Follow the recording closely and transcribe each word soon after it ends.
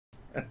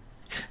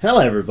Hello,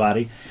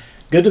 everybody.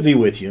 Good to be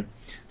with you.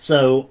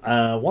 So,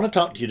 I want to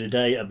talk to you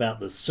today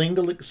about the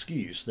single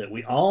excuse that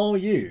we all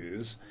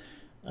use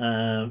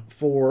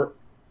for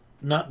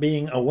not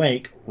being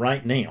awake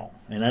right now.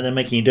 And that doesn't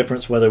make any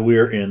difference whether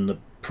we're in the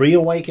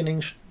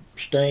pre-awakening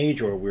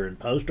stage or we're in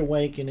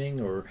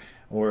post-awakening or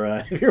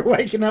if you're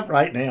waking up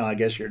right now, I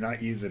guess you're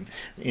not using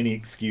any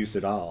excuse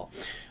at all.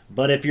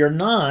 But if you're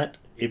not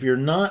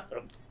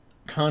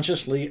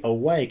consciously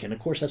awake, and of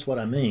course that's what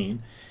I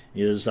mean,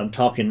 is I'm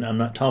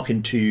not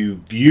talking to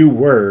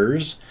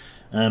viewers,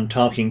 I'm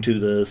talking to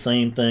the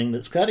same thing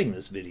that's cutting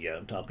this video.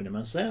 I'm talking to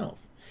myself.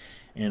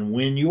 And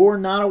when you're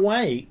not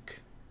awake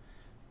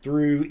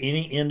through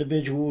any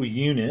individual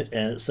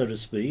unit, so to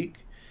speak,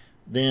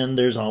 then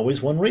there's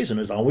always one reason.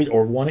 There's always,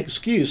 or one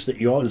excuse that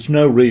there's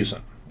no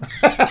reason.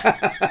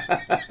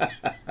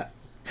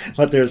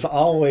 But there's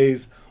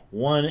always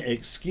one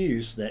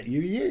excuse that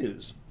you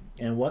use.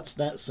 And what's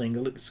that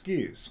single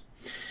excuse?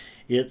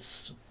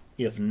 It's,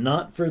 if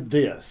not for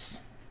this,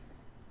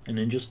 and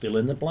then just fill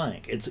in the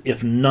blank. It's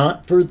if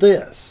not for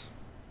this,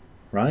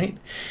 right?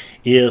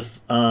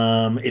 If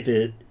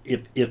I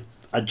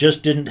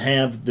just didn't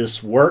have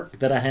this work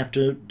that I have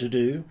to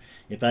do,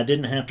 if I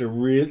didn't have to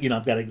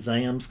I've got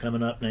exams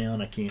coming up now,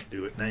 and I can't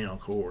do it now,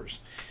 of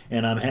course.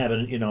 And I'm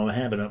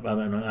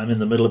in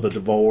the middle of a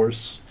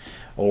divorce,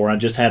 or I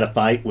just had a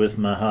fight with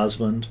my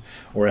husband,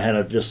 or I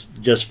had just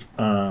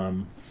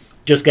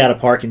got a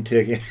parking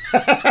ticket.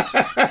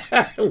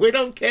 We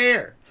don't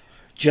care.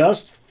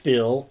 Just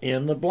fill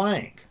in the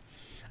blank.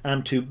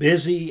 I'm too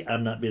busy.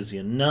 I'm not busy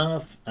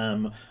enough.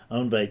 I'm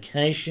on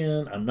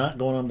vacation. I'm not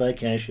going on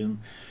vacation.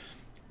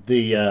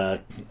 I'll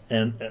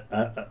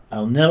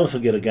never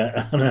forget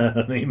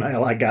an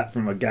email I got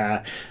from a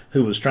guy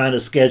who was trying to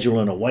schedule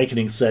an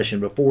awakening session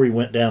before he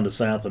went down to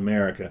South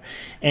America,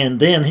 and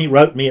then he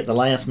wrote me at the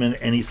last minute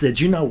and he said,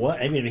 "You know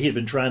what? I mean, he had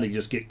been trying to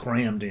just get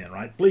crammed in,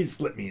 right? Please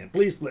slip me in.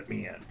 Please slip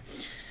me in."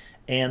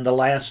 And the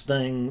last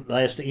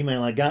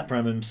email I got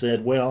from him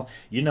said, "Well,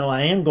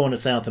 I am going to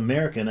South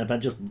America, and if I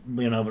just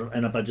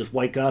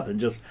wake up and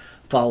just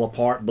fall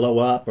apart, blow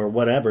up, or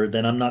whatever,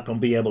 then I'm not going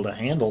to be able to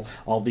handle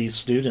all these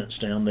students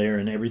down there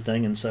and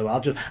everything. And so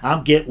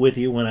I'll get with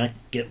you when I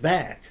get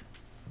back."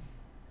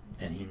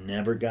 And he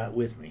never got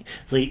with me.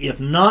 See, if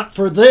not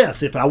for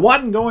this, if I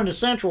wasn't going to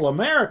Central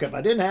America, if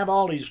I didn't have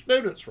all these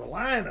students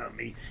relying on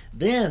me,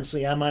 then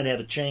see, I might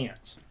have a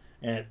chance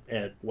at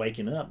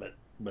waking up, but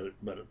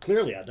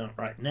clearly I don't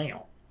right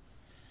now.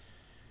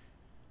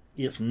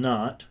 If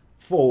not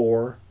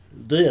for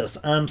this,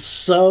 I'm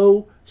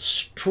so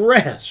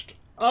stressed.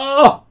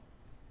 Oh,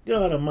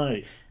 God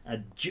Almighty!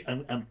 I'm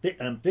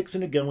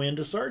fixing to go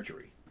into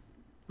surgery.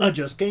 I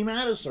just came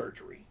out of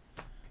surgery.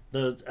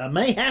 I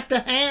may have to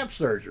have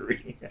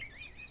surgery.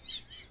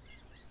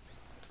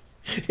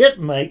 It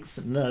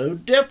makes no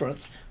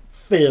difference.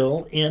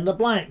 Fill in the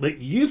blank, but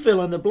you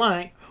fill in the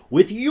blank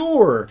with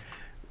your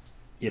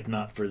 "if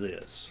not for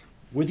this."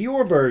 With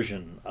your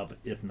version of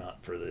 "if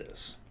not for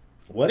this."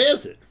 What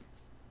is it?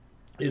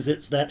 Is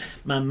it that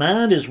my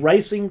mind is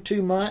racing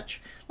too much?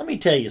 Let me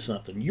tell you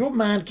something. Your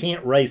mind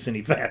can't race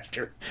any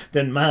faster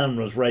than mine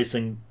was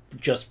racing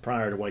just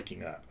prior to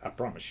waking up. I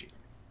promise you.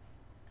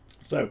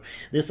 So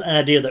this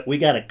idea that we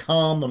got to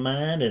calm the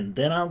mind and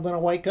then I'm going to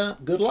wake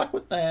up, good luck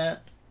with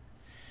that.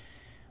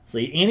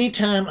 See,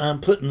 anytime I'm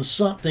putting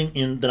something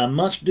in that I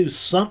must do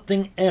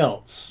something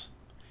else,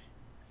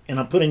 and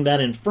I'm putting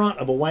that in front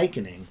of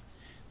awakening,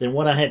 then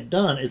what I had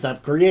done is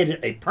I've created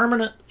a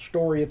permanent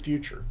story of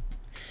future.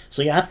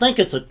 See, I think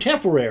it's a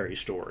temporary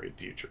story of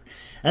future.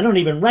 I don't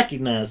even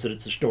recognize that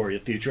it's a story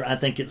of future. I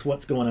think it's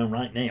what's going on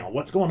right now.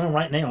 What's going on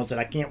right now is that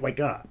I can't wake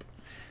up.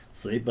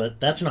 See, but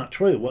that's not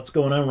true. What's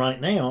going on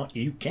right now,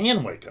 you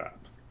can wake up.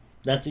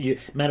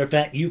 Matter of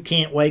fact, you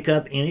can't wake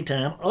up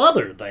anytime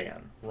other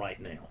than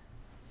right now.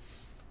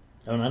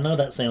 And I know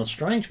that sounds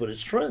strange, but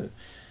it's true.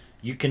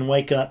 You can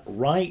wake up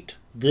right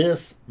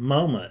this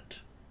moment,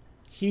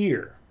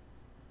 here,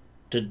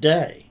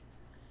 today,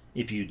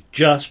 if you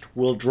just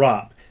will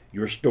drop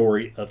your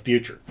story of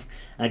future.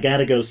 I got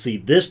to go see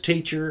this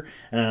teacher.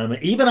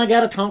 Even I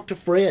got to talk to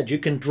Fred. You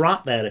can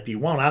drop that if you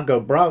want. I'll go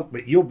broke,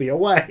 but you'll be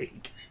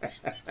awake.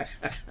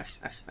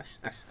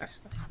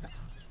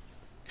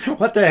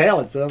 What the hell?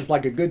 It sounds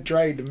like a good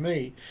trade to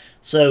me.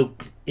 So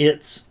I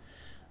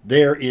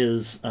got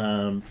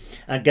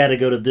to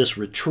go to this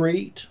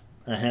retreat.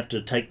 I have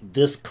to take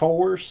this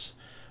course.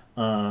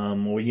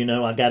 Or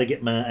I got to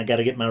get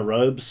my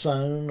robes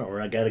sewn,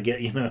 or I got to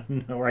get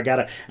or I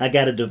got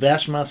to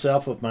divest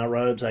myself of my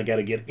robes. I got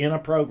to get in a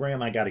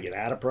program. I got to get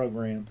out of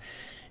program.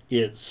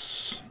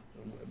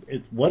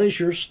 What is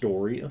your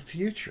story of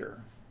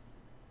future?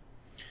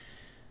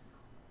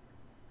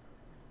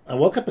 I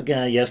woke up a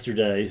guy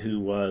yesterday who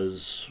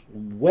was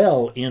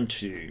well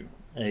into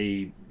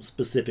a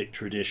specific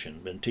tradition,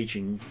 been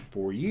teaching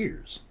for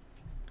years,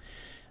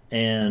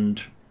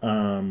 and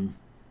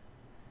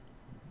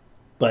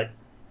but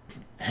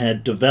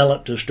had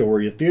developed a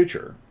story of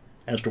future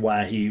as to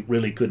why he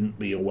really couldn't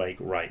be awake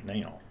right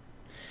now.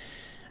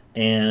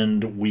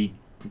 And we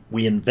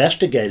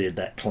investigated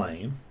that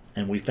claim,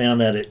 and we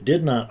found out it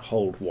did not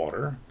hold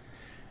water,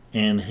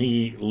 and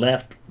he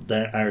left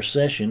our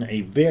session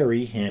a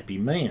very happy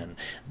man.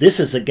 This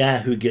is a guy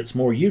who gets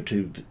more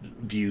YouTube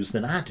views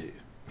than I do.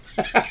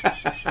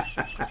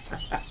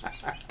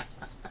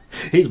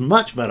 He's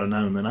much better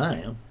known than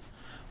I am,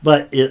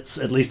 but it's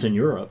at least in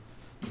Europe.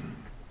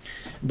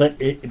 But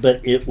it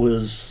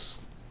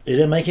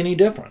didn't make any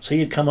difference. He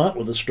had come up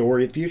with a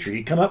story of the future.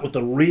 He'd come up with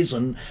the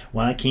reason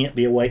why I can't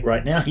be awake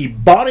right now. He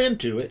bought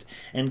into it,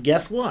 and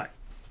guess what?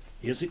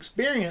 His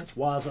experience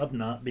was of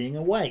not being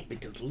awake.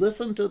 Because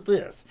listen to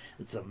this.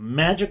 It's a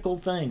magical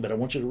thing, but I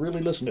want you to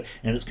really listen to it.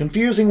 And it's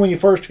confusing when you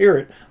first hear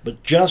it,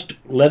 but just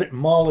let it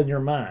mull in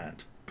your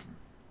mind.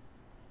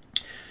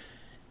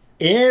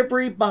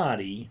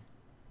 Everybody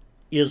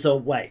is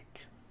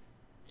awake.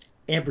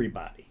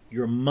 Everybody.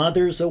 Your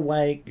mother's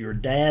awake, your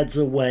dad's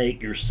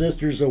awake, your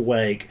sister's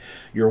awake,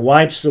 your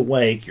wife's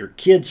awake, your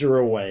kids are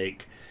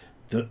awake,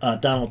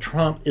 Donald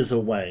Trump is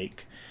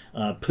awake,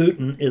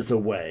 Putin is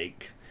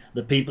awake,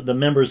 the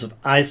members of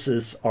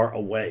ISIS are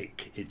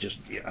awake. It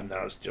just, I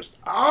know it's just,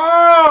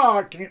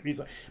 I can't be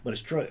so, but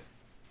it's true.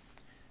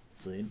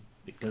 See,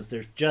 because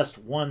there's just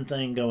one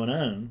thing going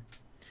on,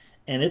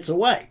 and it's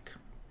awake.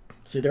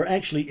 See, there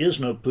actually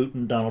is no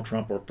Putin, Donald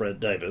Trump, or Fred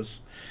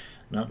Davis.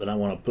 Not that I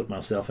want to put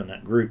myself in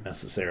that group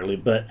necessarily,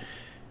 but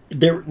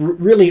there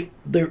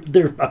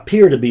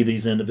appear to be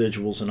these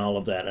individuals and all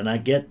of that, and I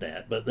get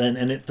that. But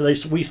then,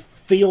 we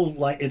feel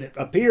like it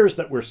appears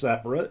that we're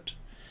separate,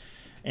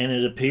 and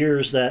it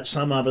appears that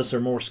some of us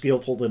are more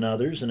skillful than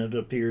others, and it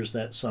appears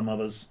that some of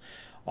us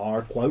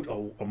are quote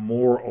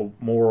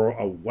more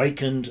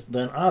awakened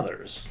than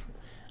others.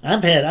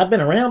 I've been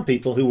around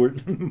people who were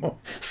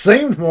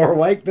seemed more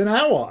awake than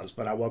I was,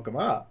 but I woke them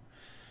up.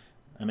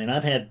 I mean,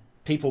 I've had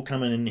people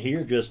coming in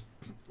here just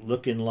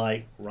looking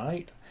like,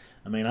 right?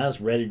 I mean, I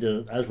was ready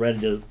to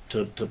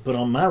put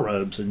on my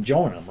robes and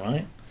join them,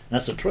 right?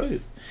 That's the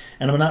truth.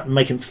 And I'm not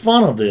making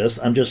fun of this.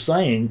 I'm just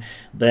saying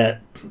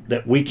that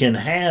we can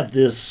have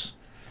this,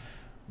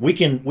 we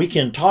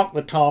can talk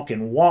the talk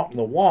and walk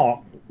the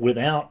walk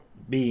without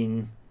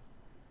being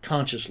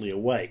consciously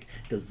awake,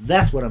 because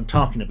that's what I'm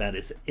talking about.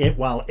 Is it,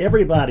 while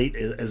everybody,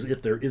 as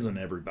if there isn't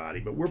everybody,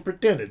 but we're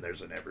pretending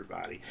there's an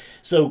everybody.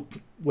 So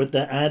with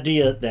the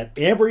idea that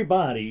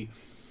everybody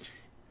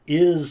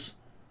is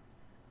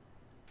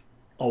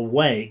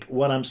awake,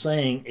 what I'm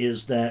saying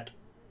is that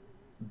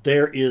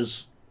there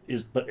is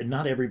but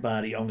not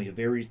everybody, only a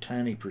very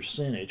tiny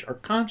percentage are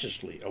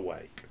consciously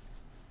awake.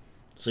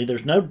 See,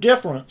 there's no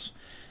difference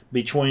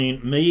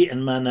between me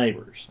and my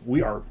neighbors.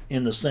 We are,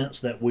 in the sense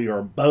that we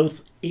are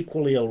both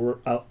equally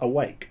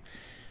awake.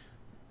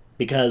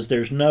 Because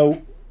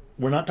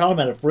we're not talking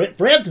about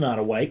Fred's not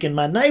awake and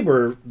my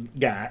neighbor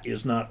guy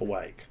is not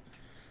awake.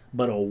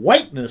 But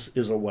awakeness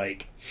is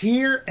awake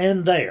here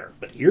and there.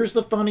 But here's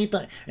the funny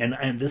thing.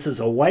 And this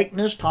is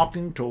awakeness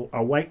talking to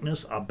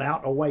awakeness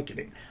about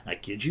awakening. I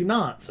kid you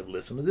not, so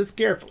listen to this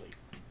carefully.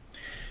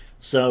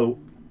 So,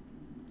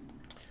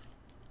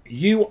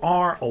 you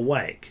are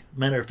awake.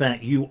 Matter of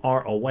fact, you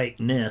are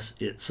awakeness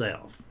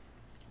itself.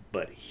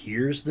 But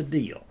here's the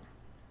deal.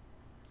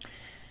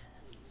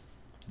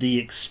 The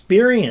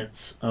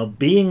experience of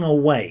being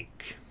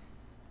awake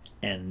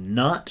and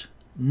not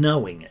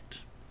knowing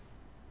it.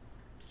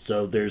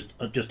 So there's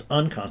just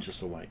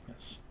unconscious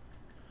awakeness.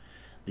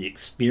 The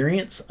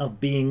experience of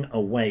being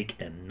awake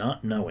and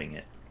not knowing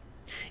it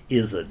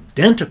is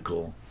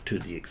identical to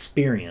the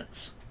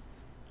experience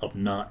of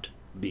not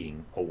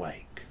being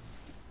awake.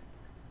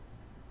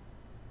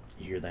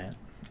 You hear that?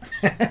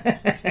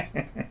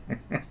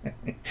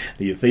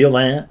 Do you feel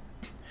that?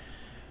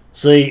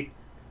 See,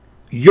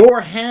 you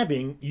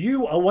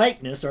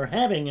awakeness are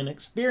having an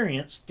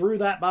experience through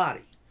that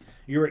body.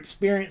 You're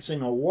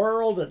experiencing a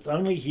world that's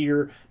only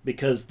here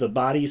because the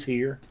body's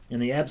here. In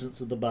the absence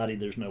of the body,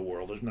 there's no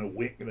world. There's no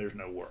wick, there's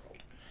no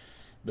world.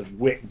 The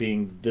wick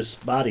being this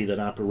body that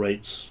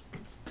operates,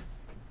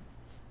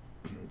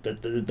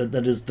 that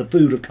is the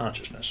food of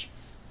consciousness.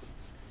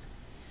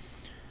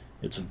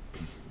 It's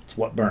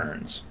what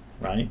burns,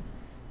 right?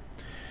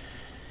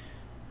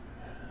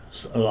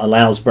 So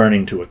allows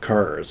burning to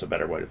occur is a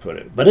better way to put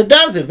it. But it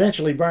does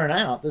eventually burn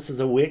out. This is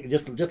a wick,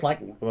 just like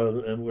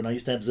when I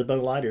used to have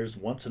Zippo lighters.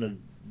 Once in a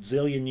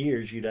zillion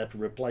years, you'd have to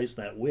replace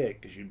that wick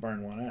because you'd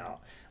burn one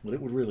out. But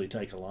it would really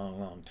take a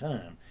long, long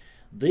time.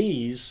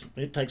 These,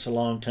 it takes a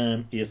long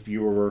time if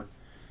you're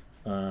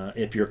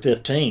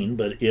 15,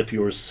 but if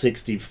you're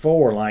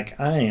 64 like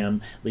I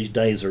am, these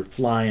days are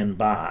flying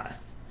by.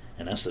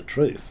 And that's the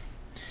truth.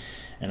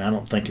 And I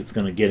don't think it's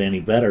going to get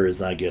any better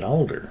as I get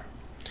older.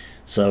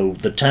 So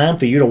the time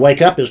for you to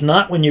wake up is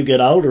not when you get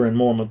older and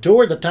more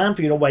mature. The time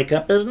for you to wake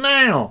up is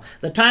now.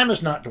 The time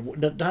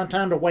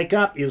to wake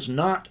up is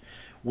not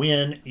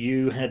when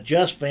you have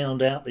just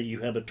found out that you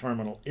have a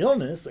terminal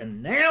illness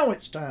and now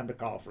it's time to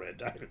call Fred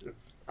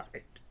Davis.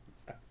 Right?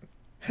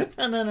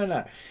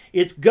 No.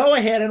 It's go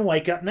ahead and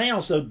wake up now.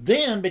 So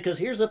then, because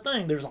here's the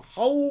thing, there's a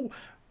whole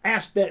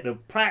aspect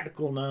of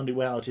practical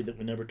non-duality that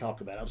we never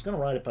talk about. I was going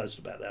to write a post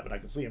about that, but I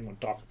can see I'm going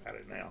to talk about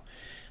it now.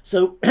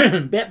 So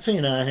Betsy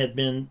and I have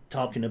been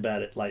talking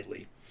about it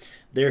lately.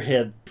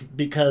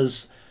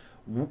 Because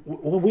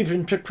we've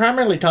been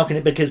primarily talking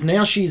it because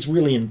now she's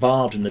really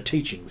involved in the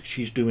teaching.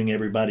 She's doing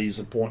everybody's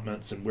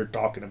appointments, and we're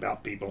talking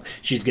about people.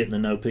 She's getting to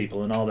know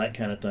people and all that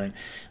kind of thing.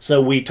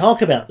 So we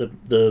talk about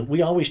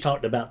we always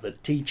talked about the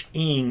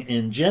teaching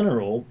in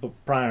general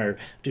prior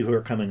to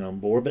her coming on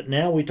board, but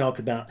now we talk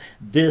about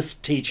this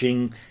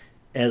teaching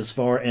as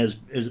far as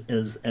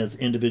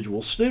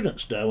individual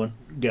students go.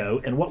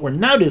 And what we're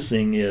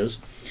noticing is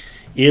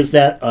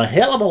that a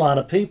hell of a lot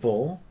of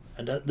people.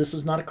 And this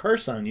is not a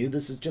curse on you.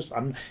 This is just,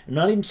 I'm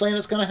not even saying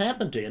it's going to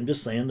happen to you. I'm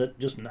just saying that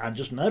I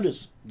just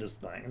noticed this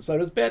thing, and so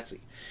does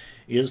Betsy,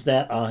 is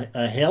that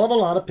a hell of a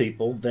lot of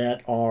people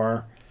that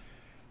are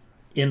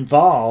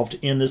involved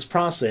in this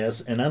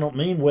process, and I don't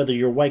mean whether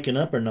you're waking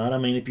up or not. I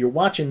mean, if you're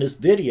watching this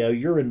video,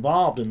 you're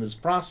involved in this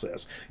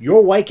process.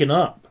 You're waking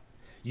up.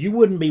 You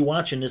wouldn't be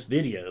watching this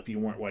video if you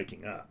weren't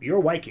waking up. You're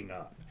waking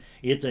up.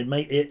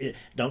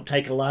 Don't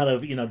take a lot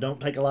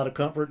of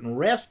comfort and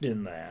rest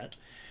in that,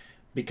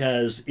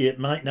 because it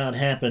might not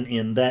happen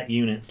in that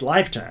unit's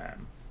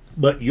lifetime.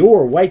 But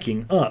you're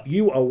waking up.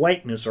 You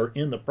awakeness are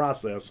in the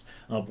process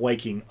of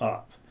waking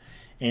up.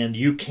 And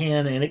you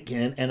can, and it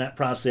can, and that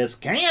process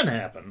can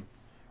happen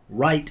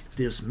right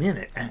this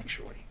minute,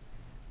 actually.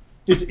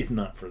 If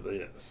not for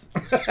this.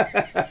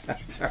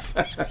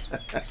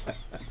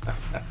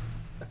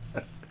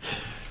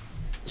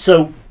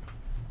 So,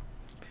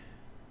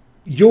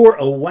 you're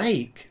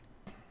awake,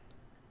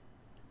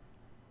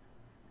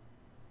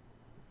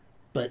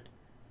 but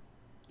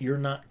you're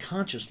not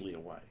consciously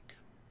awake.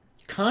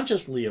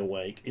 Consciously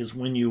awake is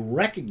when you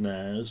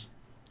recognize,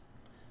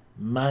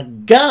 my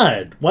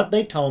God, what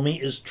they told me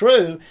is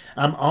true.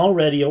 I'm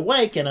already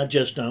awake and I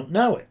just don't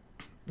know it.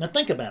 Now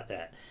think about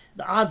that.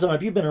 The odds are,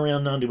 if you've been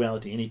around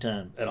non-duality any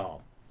time at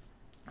all,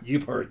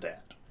 you've heard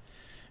that.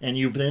 And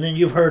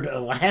you've heard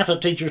half the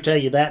teachers tell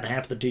you that and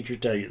half the teachers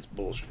tell you it's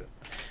bullshit.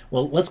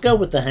 Well, let's go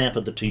with the half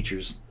of the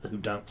teachers who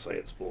don't say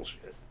it's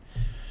bullshit.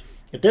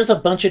 If there's a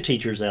bunch of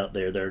teachers out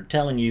there that are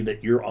telling you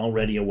that you're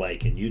already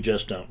awake and you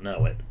just don't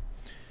know it,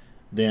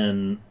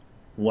 then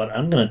what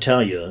I'm going to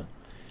tell you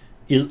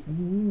is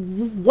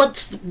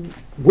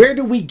where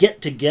do we get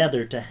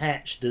together to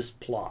hatch this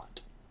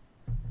plot?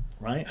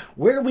 Right?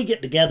 Where do we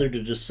get together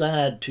to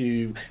decide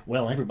to,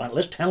 well, everybody,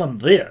 let's tell them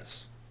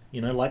this.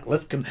 Like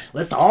let's get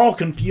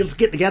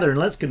together and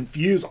let's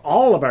confuse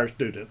all of our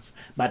students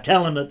by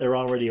telling them that they're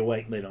already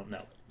awake and they don't know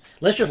it.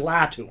 Let's just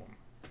lie to them.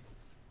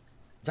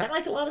 Does that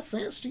make a lot of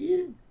sense to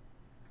you?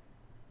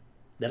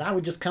 That I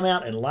would just come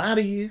out and lie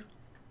to you?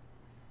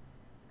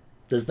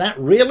 Does that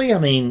really? I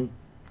mean,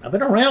 I've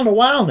been around a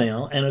while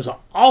now, and there's an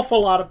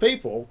awful lot of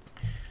people.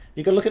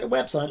 You can look at the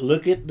website,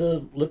 look at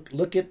the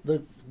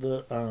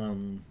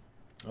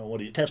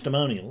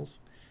testimonials.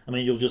 I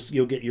mean,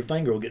 your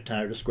finger will get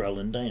tired of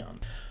scrolling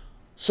down.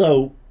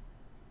 So,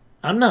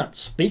 I'm not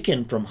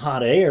speaking from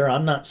hot air.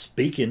 I'm not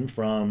speaking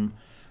from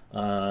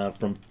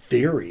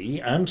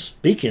theory. I'm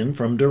speaking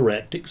from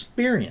direct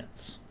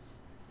experience.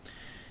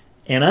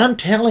 And I'm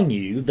telling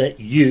you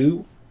that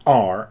you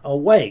are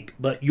awake,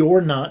 but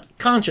you're not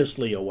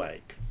consciously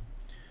awake.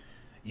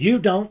 You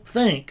don't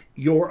think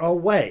you're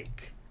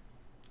awake.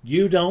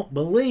 You don't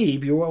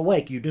believe you're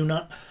awake. You do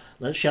not,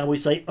 shall we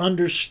say,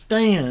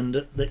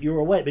 understand that you're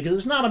awake. Because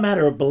it's not a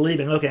matter of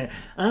believing, okay,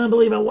 I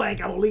believe I'm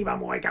awake, I believe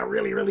I'm awake, I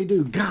really, really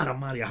do. God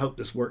almighty, I hope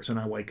this works and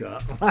I wake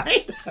up,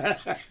 right?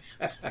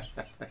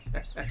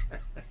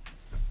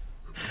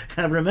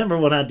 I remember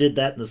when I did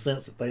that in the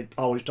sense that they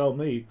always told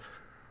me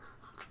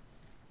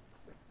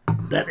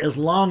that as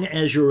long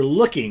as you're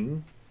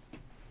looking,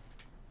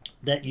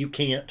 that you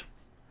can't,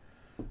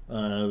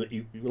 as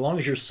long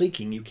as you're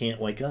seeking, you can't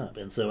wake up.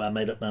 And so I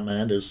made up my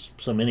mind, as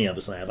so many of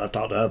us have. I've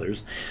talked to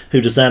others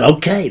who decide,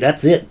 okay,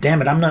 that's it.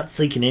 Damn it, I'm not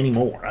seeking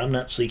anymore. I'm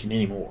not seeking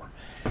anymore.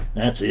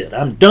 That's it.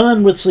 I'm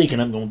done with seeking.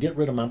 I'm going to get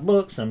rid of my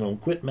books. I'm going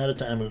to quit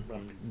meditating.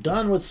 I'm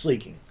done with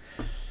seeking.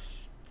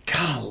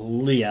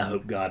 Golly, I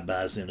hope God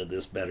buys into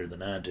this better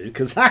than I do,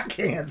 because I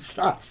can't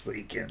stop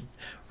seeking,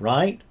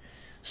 right?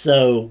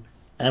 So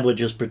I would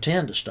just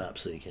pretend to stop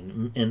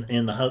seeking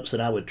in the hopes that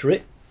I would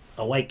trick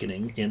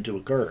awakening into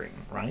occurring,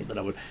 right? That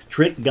I would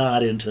trick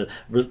God into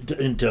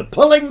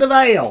pulling the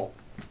veil.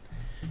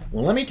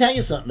 Well, let me tell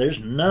you something. There's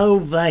no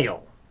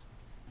veil.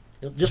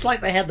 Just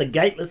like they have the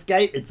gateless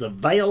gate, it's a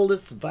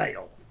veilless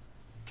veil.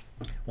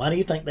 Why do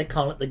you think they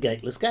call it the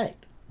gateless gate?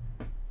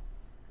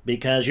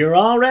 Because you're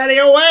already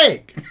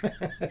awake.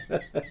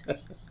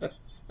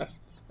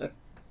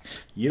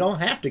 You don't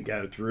have to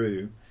go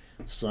through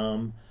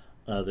some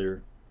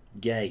other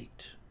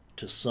gate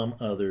to some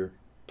other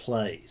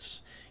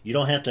place. You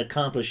don't have to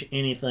accomplish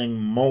anything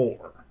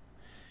more.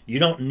 You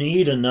don't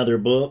need another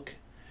book.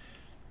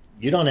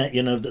 You don't have,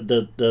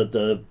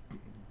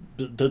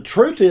 the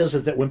truth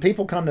is that when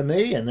people come to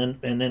me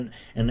and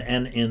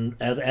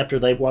after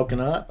they've woken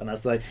up and I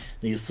say,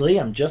 you see,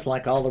 I'm just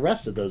like all the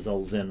rest of those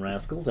old Zen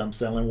rascals. I'm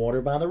selling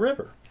water by the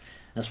river.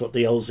 That's what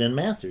the old Zen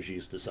masters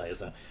used to say.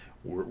 So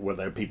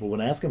where people would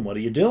ask them, "What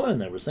are you doing?"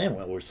 And they were saying,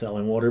 "Well, we're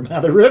selling water by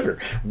the river.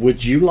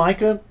 Would you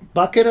like a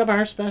bucket of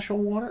our special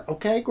water?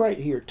 Okay, great.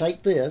 Here,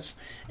 take this,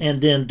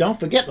 and then don't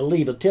forget to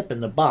leave a tip in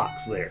the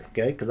box there,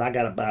 okay? Because I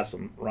got to buy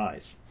some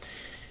rice."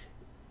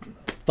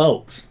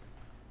 Folks,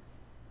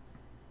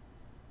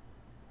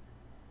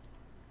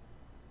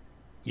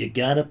 you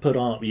gotta put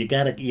on. You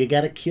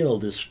gotta kill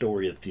this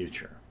story of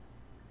future.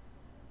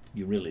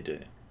 You really do.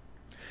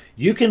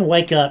 You can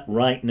wake up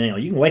right now.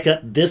 You can wake up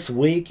this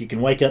week. You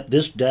can wake up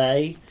this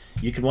day.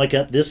 You can wake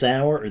up this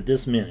hour or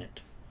this minute.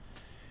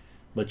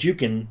 But you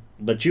can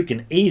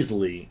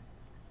easily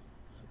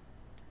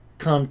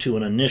come to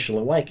an initial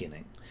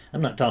awakening.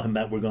 I'm not talking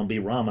about we're going to be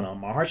Ramana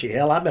Maharshi.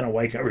 Hell, I've been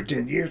awake over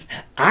 10 years.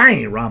 I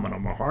ain't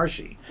Ramana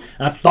Maharshi.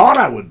 I thought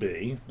I would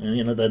be. And,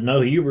 you know, there's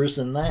no hubris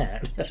in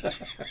that.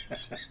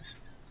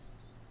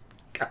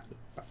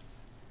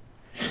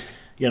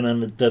 You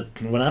know,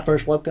 when I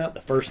first woke up,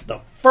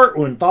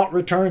 when thought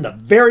returned, the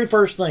very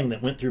first thing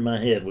that went through my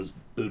head was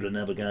Buddha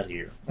never got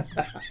here.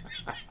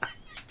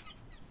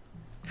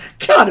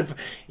 God,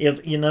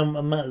 if you know,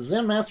 my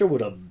Zen master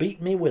would have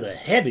beat me with a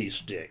heavy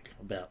stick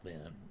about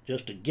then,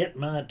 just to get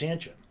my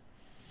attention.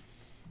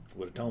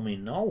 Would have told me,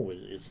 no,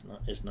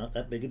 it's not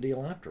that big a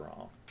deal after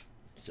all.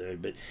 So,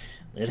 but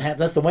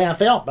that's the way I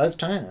felt both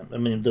times. I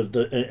mean,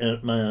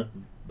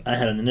 I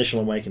had an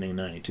initial awakening in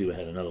 '92. I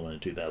had another one in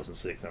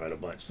 2006. I've had a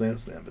bunch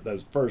since then, but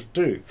those first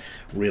two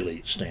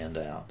really stand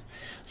out.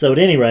 So at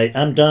any rate,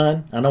 I'm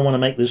done. I don't want to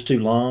make this too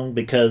long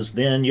because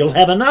then you'll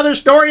have another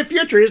story of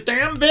future. His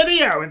damn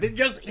video. If it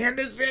just end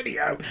his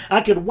video,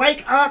 I could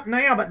wake up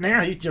now, but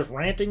now he's just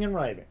ranting and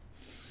raving.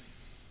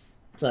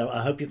 So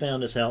I hope you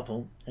found this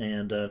helpful,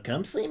 and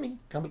come see me.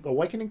 Come to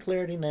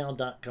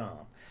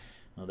awakeningclaritynow.com.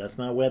 That's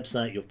my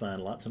website. You'll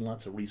find lots and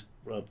lots of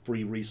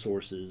free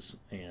resources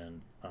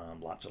and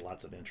lots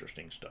of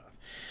interesting stuff.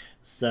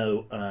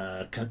 So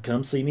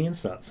come see me in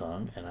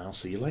Satsang, and I'll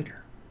see you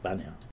later. Bye now.